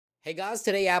Hey guys,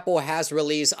 today Apple has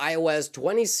released iOS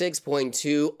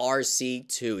 26.2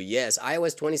 RC2. Yes,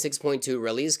 iOS 26.2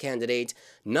 release candidate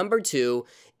number 2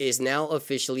 is now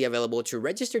officially available to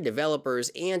registered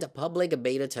developers and public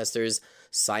beta testers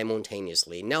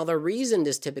simultaneously. Now, the reason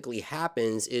this typically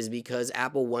happens is because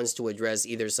Apple wants to address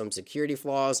either some security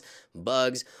flaws,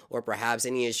 bugs, or perhaps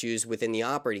any issues within the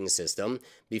operating system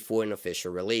before an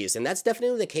official release. And that's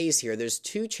definitely the case here. There's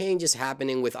two changes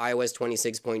happening with iOS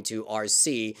 26.2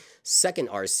 RC, second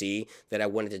RC, that I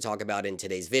wanted to talk about in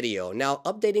today's video. Now,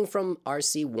 updating from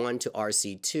RC1 to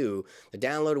RC2, the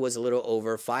download was a little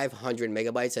over 500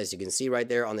 megabytes, as you can see right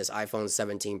there on this iPhone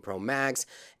 17 Pro Max.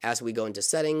 As we go into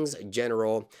settings, general,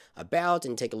 about,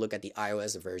 and take a look at the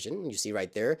iOS version, you see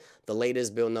right there the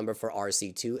latest build number for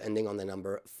RC2 ending on the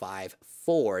number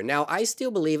 54. Now, I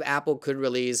still believe Apple could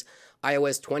release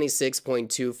iOS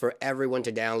 26.2 for everyone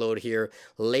to download here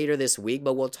later this week,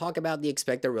 but we'll talk about the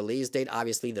expected release date.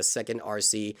 Obviously, the second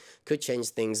RC could change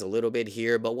things a little bit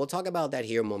here, but we'll talk about that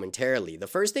here momentarily. The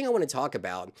first thing I want to talk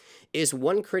about is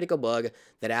one critical bug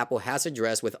that Apple has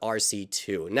addressed with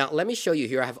RC2. Now, let me show you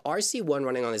here. I have RC1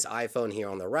 running on this iPhone here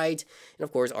on the right, and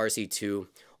of course, RC2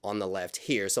 on the left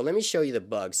here. So let me show you the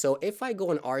bug. So if I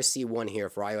go in RC1 here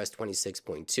for iOS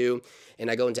 26.2 and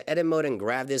I go into edit mode and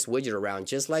grab this widget around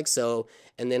just like so,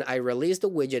 and then I release the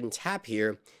widget and tap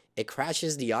here, it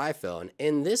crashes the iPhone.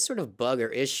 And this sort of bug or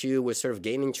issue was sort of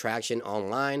gaining traction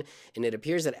online, and it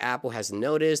appears that Apple has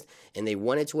noticed and they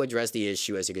wanted to address the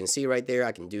issue. As you can see right there,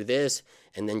 I can do this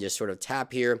and then just sort of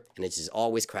tap here and it just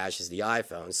always crashes the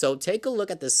iPhone. So take a look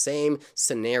at the same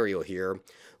scenario here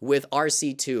with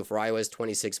RC2 for iOS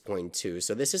 26.2.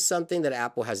 So this is something that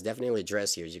Apple has definitely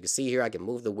addressed here. As you can see here, I can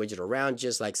move the widget around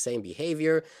just like same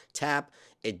behavior, tap,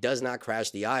 it does not crash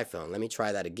the iPhone. Let me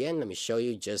try that again. Let me show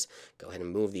you. Just go ahead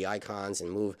and move the icons and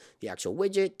move the actual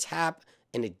widget, tap,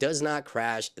 and it does not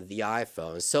crash the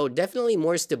iPhone. So definitely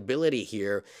more stability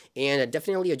here, and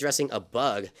definitely addressing a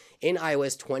bug in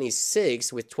iOS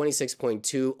 26 with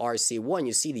 26.2 RC1.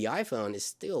 You see the iPhone is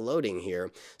still loading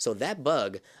here. So that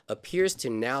bug appears to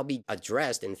now be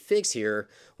addressed and fixed here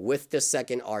with the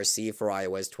second RC for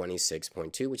iOS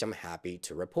 26.2, which I'm happy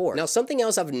to report. Now, something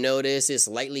else I've noticed is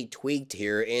slightly tweaked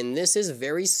here, and this is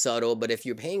very subtle, but if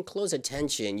you're paying close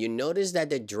attention, you notice that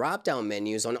the drop-down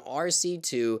menus on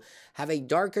RC2 have a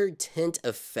darker tint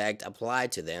effect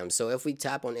applied to them. So if we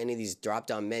tap on any of these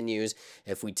drop-down menus,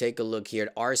 if we take a look here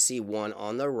at RC1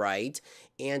 on the right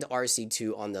and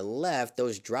RC2 on the left,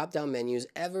 those drop-down menus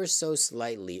ever so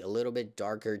slightly, a little bit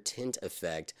darker tint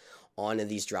effect on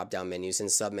these drop-down menus and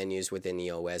submenus within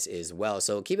the OS as well.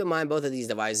 So keep in mind, both of these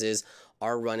devices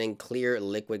are running clear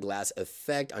liquid glass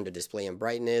effect under display and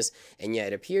brightness, and yet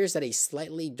it appears that a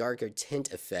slightly darker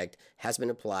tint effect has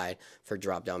been applied for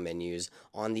drop-down menus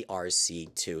on the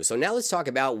RC2. So now let's talk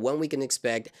about when we can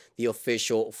expect the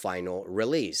official final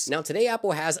release. Now today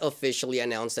Apple has officially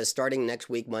announced that starting next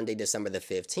week, Monday, December the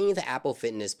 15th, Apple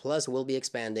Fitness Plus will be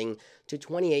expanding to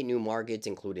 28 new markets,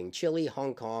 including Chile,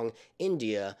 Hong Kong,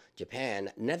 India,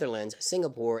 Japan, Netherlands,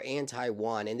 Singapore, and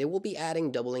Taiwan, and they will be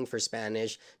adding doubling for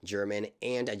Spanish, German,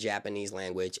 and a Japanese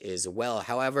language as well.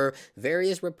 However,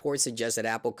 various reports suggest that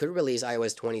Apple could release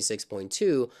iOS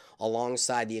 26.2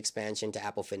 alongside the expansion to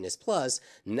Apple Fitness Plus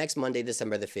next Monday,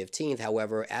 December the 15th.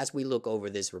 However, as we look over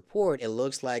this report, it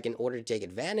looks like in order to take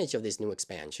advantage of these new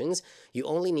expansions, you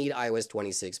only need iOS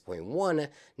 26.1,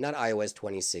 not iOS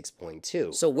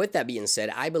 26.2. So with that being said,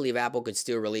 I believe Apple could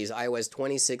still release iOS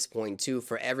 26.2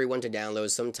 for everyone to download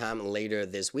sometime later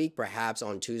this week, perhaps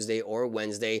on Tuesday or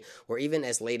Wednesday, or even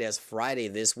as late as Friday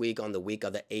this week on the week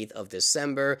of the 8th of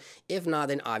December. If not,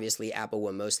 then obviously Apple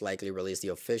will most likely release the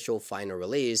official final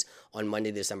release on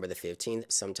Monday, December the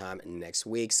 15th, sometime next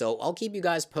week. So I'll keep you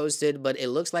guys posted, but it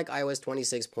looks like iOS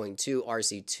 26.2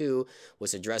 RC2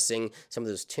 was addressing some of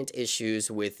those tint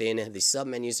issues within the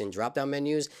submenus and drop-down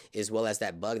menus, as well as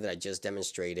that bug that I just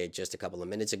demonstrated just a couple of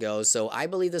minutes ago. So I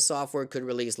believe the software could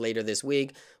release later this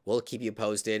week. We'll keep you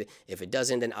posted. If it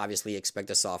doesn't, then obviously expect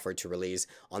the software to release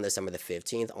on December the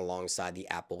 15th alongside the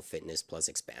Apple Fitness Plus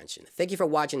expansion. Thank you for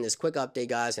watching this quick update,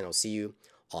 guys, and I'll see you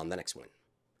on the next one.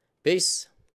 Peace.